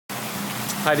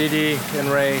Hi Didi and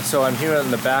Ray. So I'm here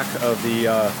in the back of the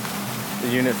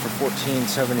unit for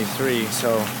 1473.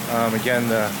 So again,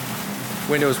 the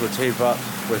windows were taped up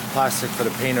with plastic for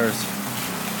the painters.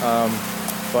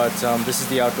 But this is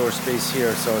the outdoor space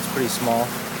here, so it's pretty small.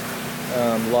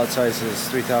 The lot size is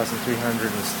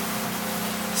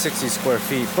 3,360 square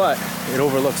feet, but it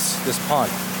overlooks this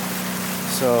pond.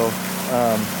 So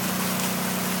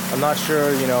I'm not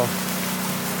sure,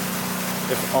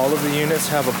 if all of the units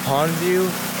have a pond view,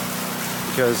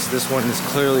 because this one is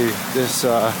clearly this.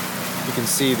 You can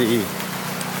see the,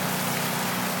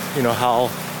 how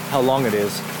long it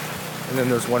is, and then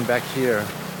there's one back here.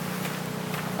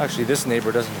 Actually, this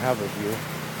neighbor doesn't have a view.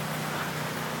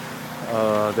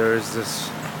 There's this.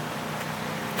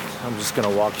 I'm just gonna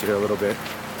walk here a little bit.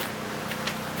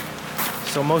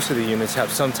 So most of the units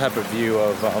have some type of view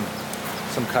of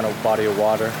some kind of body of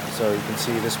water. So you can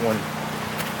see this one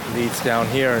leads down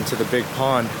here into the big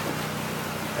pond,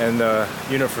 and the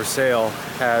unit for sale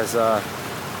has a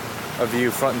view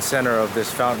front and center of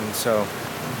this fountain. So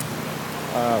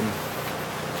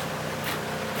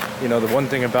the one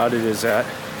thing about it is that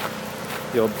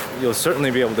you'll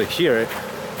certainly be able to hear it.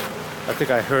 I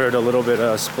think I heard a little bit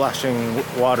of splashing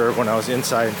water when I was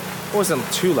inside. It wasn't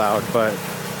too loud, but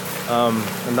I'm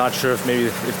not sure if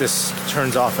this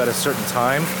turns off at a certain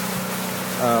time.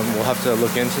 We'll have to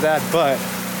look into that, but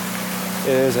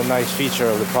it is a nice feature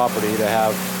of the property to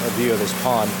have a view of this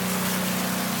pond.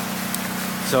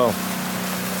 So,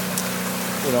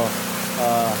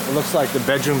 it looks like the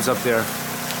bedroom's up there.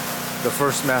 The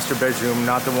first master bedroom,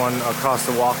 not the one across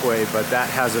the walkway, but that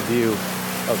has a view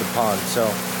of the pond.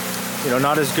 So,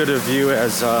 not as good a view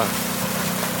as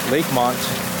Lakemont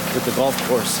with the golf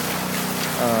course,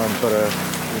 but a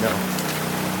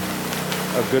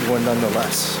good one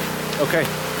nonetheless. Okay,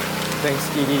 thanks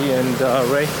Edie and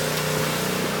Ray.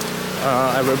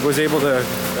 I was able to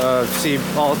see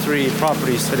all three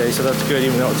properties today, so that's good,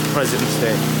 even though it's President's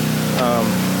Day.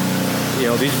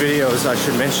 These videos, I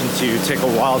should mention to you, take a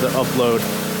while to upload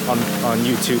on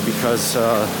YouTube because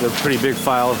they're a pretty big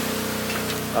file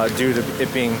due to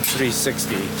it being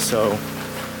 360. So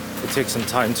it takes some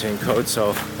time to encode.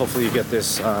 So hopefully you get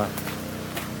this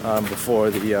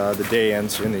before the day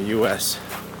ends in the US.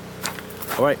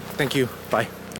 All right, thank you. Bye.